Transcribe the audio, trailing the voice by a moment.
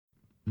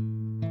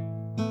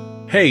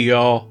Hey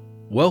y'all,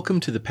 welcome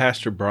to the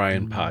Pastor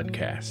Brian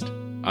podcast.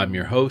 I'm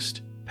your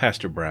host,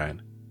 Pastor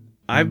Brian.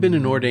 I've been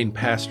an ordained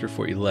pastor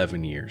for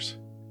 11 years.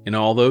 In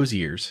all those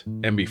years,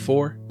 and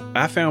before,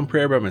 I found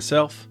prayer by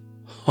myself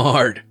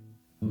hard.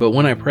 But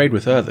when I prayed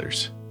with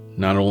others,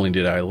 not only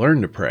did I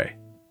learn to pray,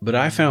 but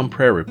I found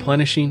prayer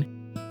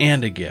replenishing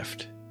and a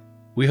gift.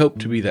 We hope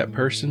to be that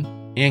person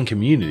and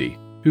community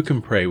who can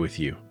pray with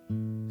you.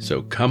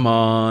 So come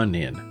on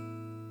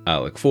in. I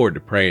look forward to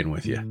praying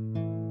with you.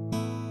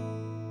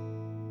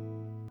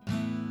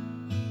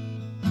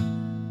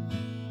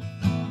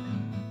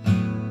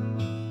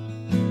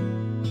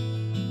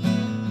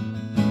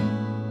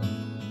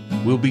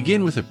 We'll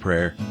begin with a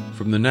prayer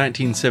from the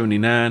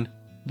 1979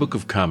 Book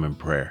of Common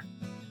Prayer.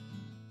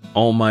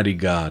 Almighty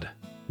God,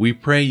 we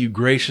pray you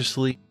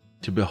graciously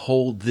to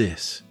behold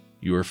this,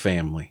 your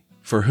family,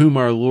 for whom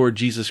our Lord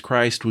Jesus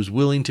Christ was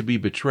willing to be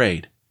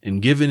betrayed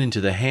and given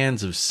into the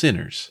hands of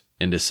sinners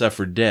and to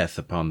suffer death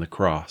upon the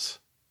cross,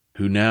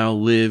 who now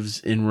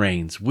lives and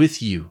reigns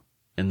with you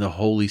and the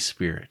Holy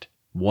Spirit,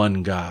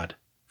 one God,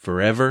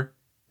 forever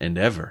and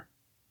ever.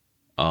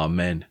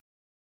 Amen.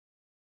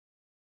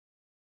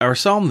 Our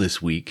psalm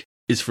this week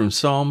is from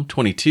Psalm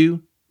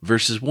 22,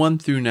 verses 1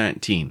 through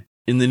 19,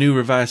 in the New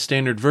Revised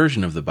Standard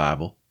Version of the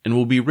Bible, and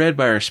will be read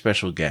by our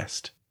special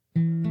guest,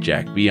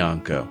 Jack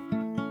Bianco.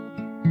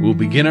 We'll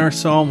begin our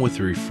psalm with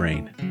the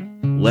refrain,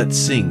 "Let's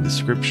sing the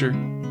scripture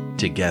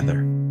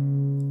together."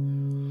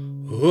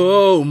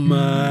 Oh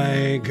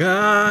my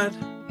God,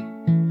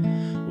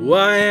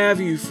 why have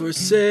you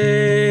forsaken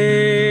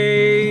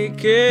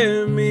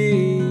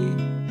me?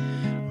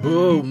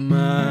 Oh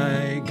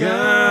my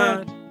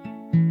God,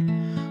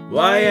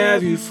 why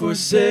have you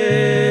forsaken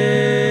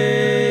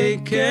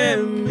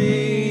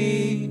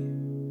me?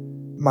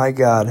 My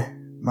God,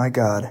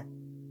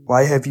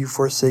 why have you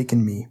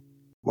forsaken me?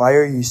 Why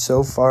are you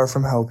so far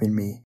from helping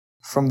me?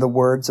 From the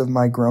words of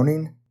my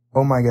groaning?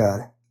 Oh my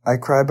God, I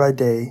cry by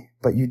day,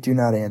 but you do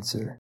not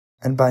answer,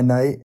 and by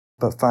night,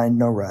 but find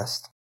no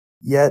rest.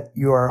 Yet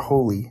you are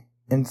holy,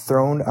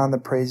 enthroned on the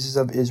praises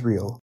of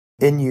Israel.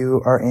 In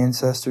you our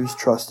ancestors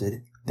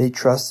trusted. They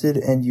trusted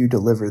and you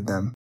delivered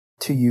them.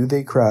 To you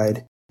they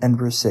cried and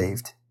were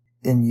saved.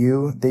 In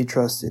you they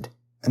trusted,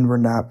 and were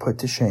not put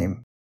to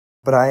shame.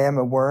 But I am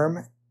a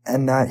worm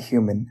and not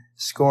human,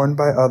 scorned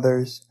by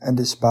others and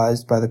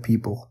despised by the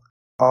people.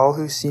 All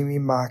who see me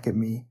mock at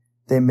me.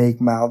 They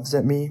make mouths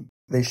at me.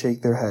 They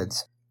shake their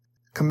heads.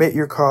 Commit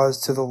your cause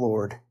to the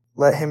Lord.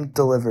 Let him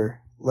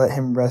deliver. Let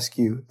him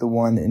rescue the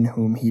one in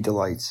whom he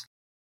delights.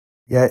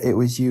 Yet it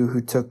was you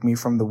who took me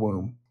from the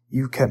womb.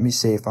 You kept me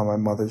safe on my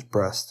mother's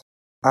breast.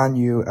 On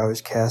you I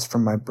was cast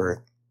from my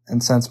birth.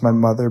 And since my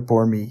mother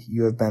bore me,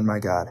 you have been my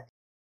God.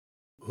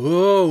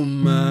 Oh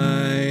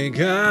my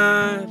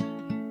God,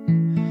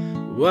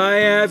 why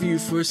have you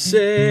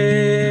forsaken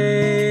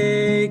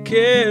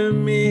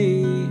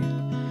me?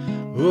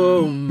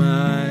 Oh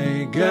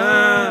my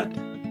God,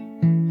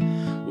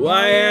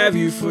 why have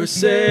you forsaken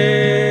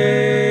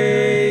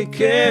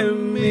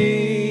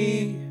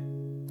me?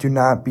 Do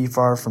not be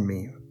far from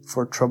me,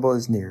 for trouble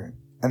is near,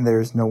 and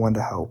there is no one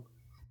to help.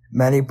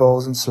 Many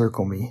bulls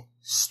encircle me.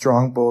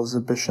 Strong bulls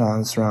of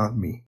Bashan surround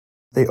me.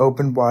 They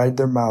open wide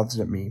their mouths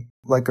at me,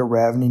 like a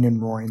ravening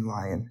and roaring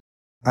lion.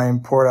 I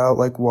am poured out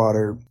like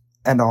water,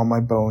 and all my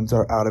bones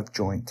are out of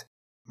joint.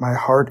 My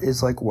heart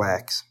is like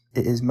wax.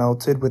 It is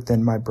melted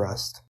within my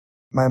breast.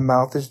 My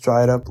mouth is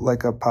dried up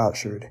like a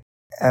potsherd,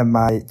 and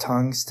my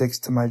tongue sticks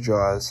to my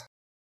jaws.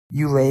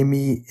 You lay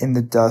me in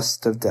the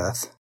dust of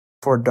death,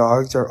 for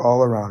dogs are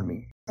all around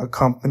me. A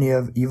company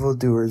of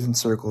evildoers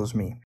encircles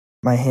me.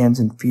 My hands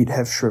and feet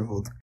have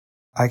shriveled.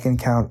 I can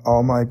count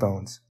all my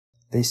bones.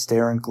 They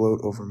stare and gloat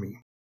over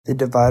me. They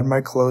divide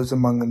my clothes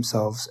among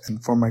themselves,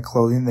 and for my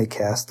clothing they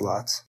cast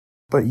lots.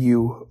 But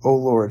you, O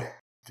Lord,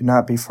 do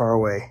not be far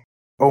away.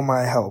 O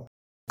my help,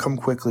 come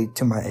quickly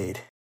to my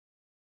aid.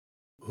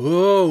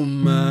 Oh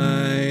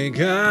my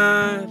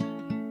God,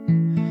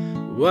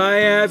 why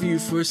have you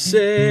forsaken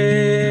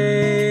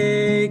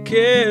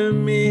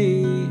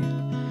me?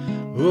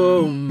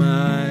 Oh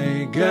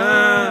my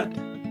God,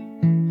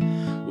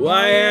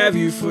 why have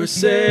you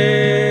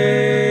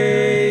forsaken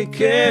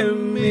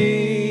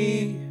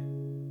me?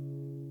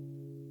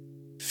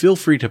 Feel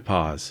free to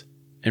pause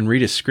and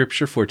read a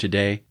scripture for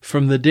today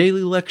from the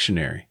Daily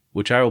Lectionary,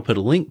 which I will put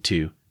a link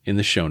to in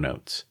the show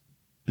notes.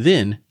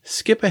 Then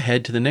skip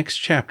ahead to the next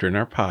chapter in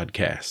our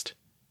podcast,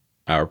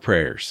 Our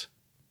Prayers.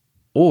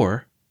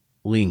 Or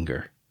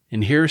linger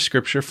and hear a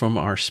scripture from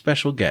our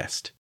special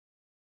guest,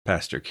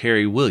 Pastor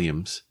Carrie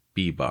Williams,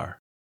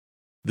 B-Bar.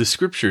 The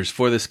scriptures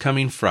for this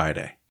coming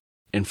Friday,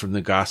 and from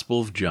the Gospel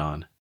of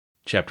John,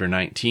 chapter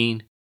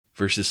 19,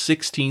 verses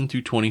 16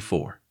 through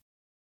 24.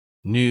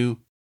 New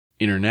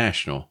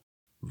International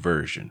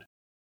Version.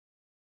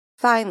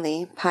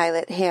 Finally,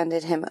 Pilate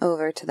handed him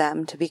over to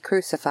them to be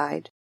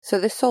crucified. So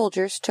the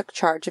soldiers took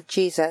charge of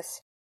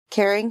Jesus.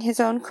 Carrying his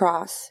own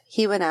cross,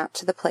 he went out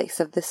to the place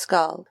of the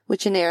skull,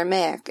 which in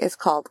Aramaic is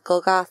called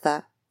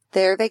Golgotha.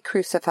 There they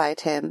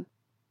crucified him,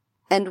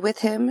 and with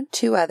him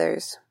 2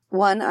 others,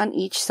 one on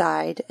each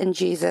side and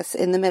Jesus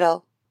in the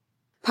middle.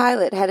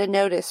 Pilate had a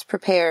notice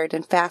prepared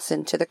and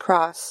fastened to the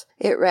cross.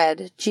 It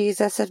read,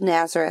 "Jesus of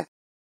Nazareth,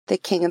 the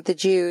King of the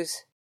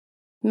Jews."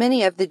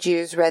 Many of the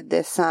Jews read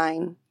this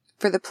sign,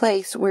 for the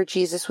place where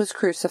Jesus was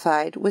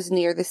crucified was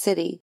near the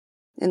city,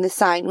 and the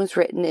sign was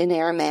written in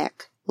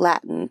Aramaic,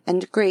 Latin,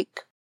 and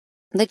Greek.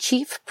 The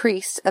chief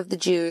priests of the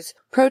Jews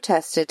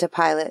protested to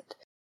Pilate,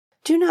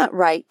 "Do not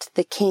write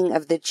the King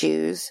of the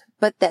Jews,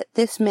 but that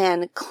this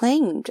man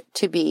claimed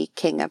to be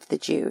King of the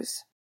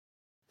Jews."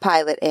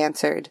 Pilate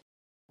answered,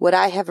 "What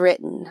I have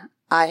written,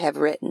 I have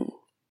written."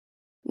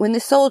 When the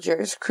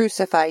soldiers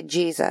crucified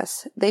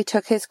Jesus, they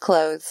took his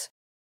clothes,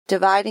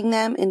 dividing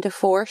them into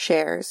 4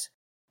 shares,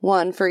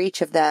 one for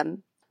each of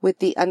them, with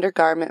the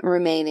undergarment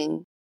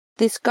remaining.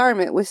 This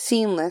garment was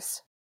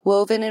seamless,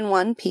 woven in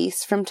one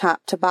piece from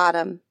top to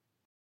bottom.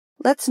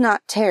 "Let's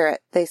not tear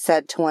it," they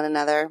said to one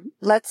another.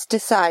 "Let's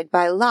decide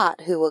by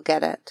lot who will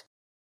get it."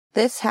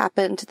 This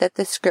happened that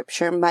the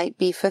scripture might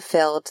be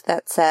fulfilled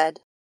that said,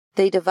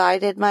 "They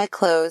divided my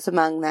clothes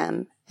among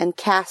them and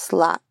cast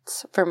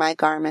lots for my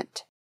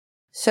garment."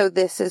 So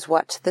this is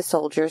what the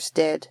soldiers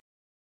did.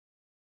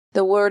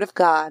 The word of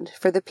God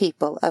for the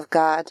people of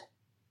God.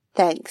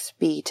 Thanks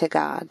be to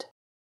God.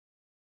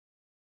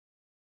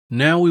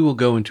 Now we will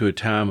go into a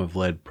time of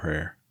led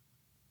prayer.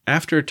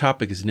 After a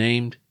topic is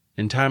named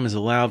and time is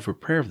allowed for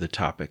prayer of the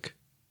topic,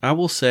 I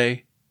will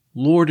say,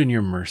 "Lord, in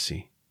your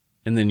mercy,"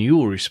 and then you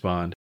will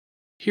respond,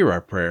 "Hear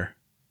our prayer."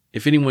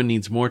 If anyone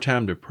needs more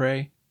time to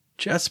pray,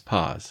 just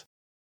pause.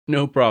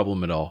 No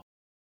problem at all.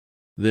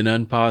 Then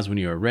unpause when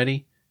you are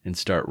ready and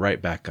start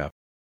right back up.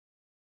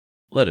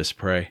 Let us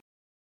pray.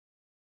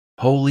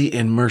 Holy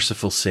and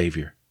merciful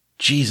Savior,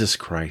 Jesus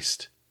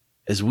Christ,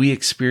 as we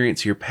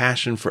experience your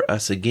passion for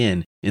us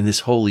again in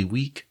this Holy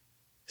Week,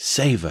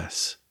 save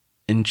us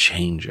and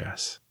change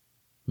us.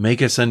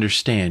 Make us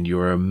understand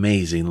your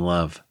amazing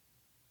love.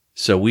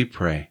 So we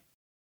pray,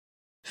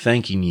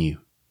 thanking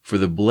you for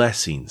the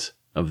blessings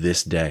of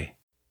this day.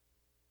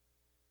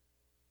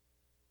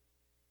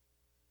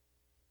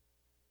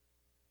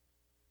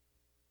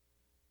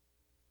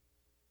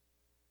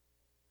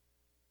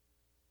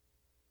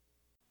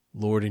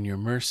 Lord, in your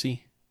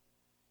mercy,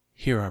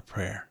 hear our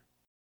prayer.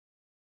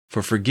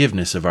 For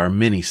forgiveness of our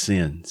many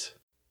sins.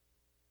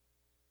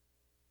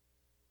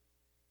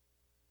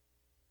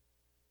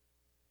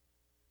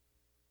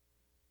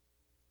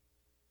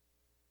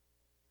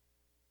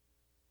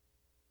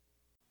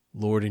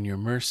 Lord, in your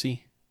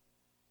mercy,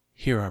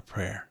 hear our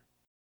prayer.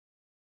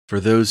 For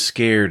those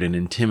scared and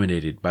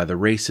intimidated by the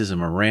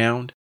racism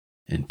around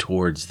and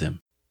towards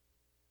them.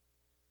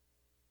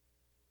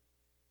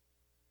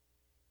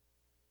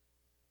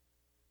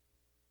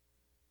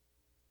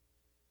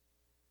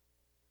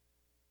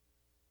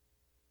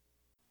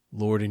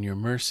 Lord, in your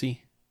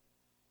mercy,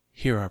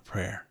 hear our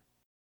prayer.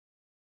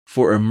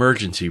 For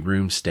emergency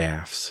room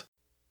staffs.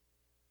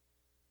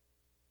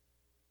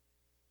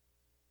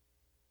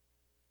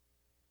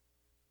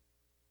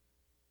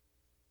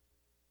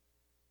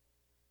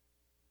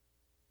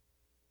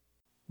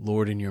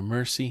 Lord, in your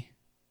mercy,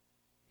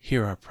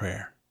 hear our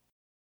prayer.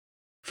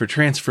 For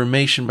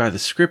transformation by the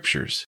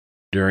Scriptures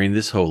during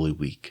this Holy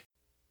Week.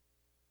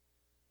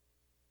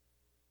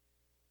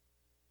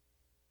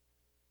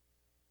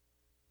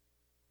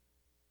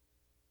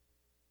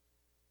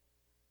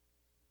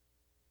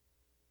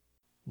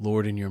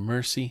 Lord, in your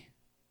mercy,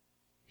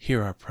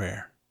 hear our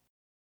prayer.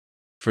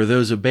 For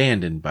those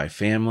abandoned by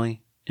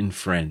family and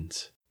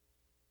friends.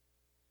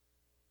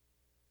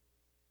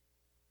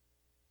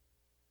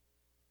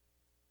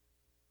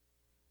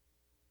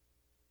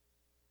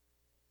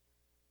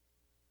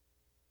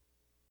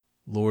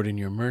 Lord, in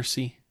your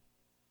mercy,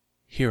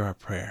 hear our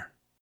prayer.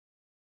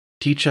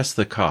 Teach us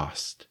the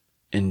cost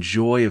and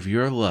joy of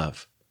your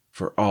love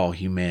for all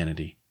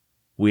humanity.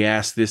 We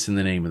ask this in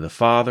the name of the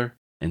Father,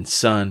 and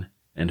Son,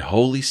 and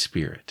Holy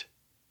Spirit.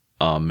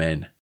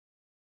 Amen.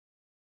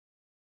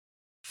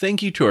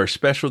 Thank you to our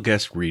special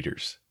guest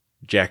readers,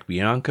 Jack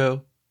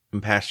Bianco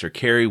and Pastor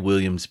Carrie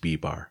Williams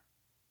Bebar.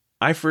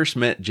 I first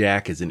met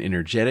Jack as an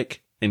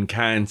energetic and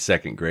kind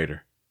second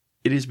grader.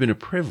 It has been a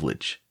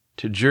privilege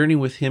to journey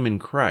with him in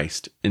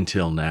Christ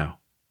until now.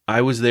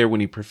 I was there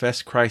when he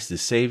professed Christ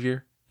as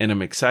Savior, and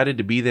I'm excited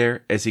to be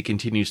there as he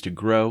continues to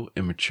grow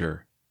and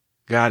mature.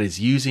 God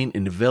is using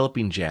and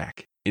developing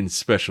Jack in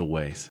special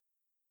ways.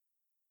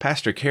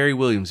 Pastor Carrie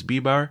Williams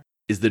Bebar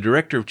is the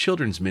Director of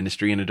Children's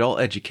Ministry and Adult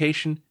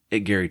Education at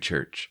Gary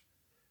Church.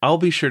 I'll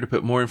be sure to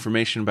put more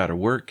information about her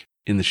work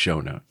in the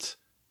show notes.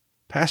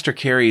 Pastor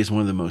Carrie is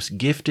one of the most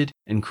gifted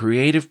and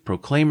creative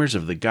proclaimers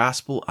of the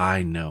gospel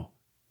I know.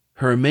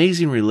 Her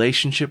amazing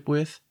relationship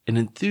with and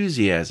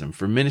enthusiasm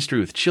for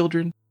ministry with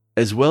children,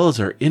 as well as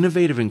her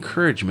innovative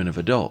encouragement of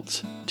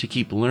adults to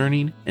keep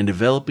learning and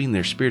developing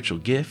their spiritual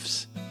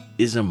gifts,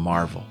 is a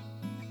marvel.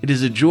 It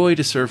is a joy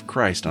to serve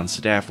Christ on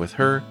staff with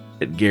her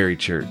at Gary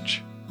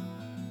Church.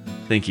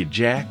 Thank you,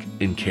 Jack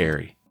and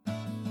Carrie.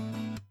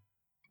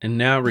 And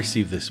now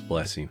receive this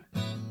blessing.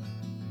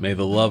 May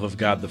the love of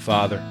God the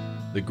Father,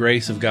 the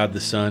grace of God the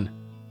Son,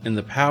 and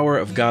the power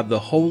of God the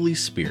Holy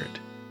Spirit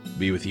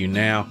be with you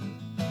now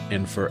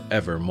and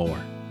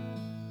forevermore.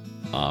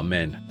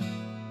 Amen.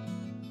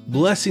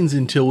 Blessings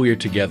until we are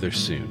together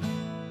soon.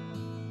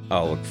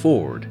 I'll look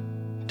forward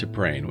to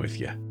praying with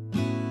you.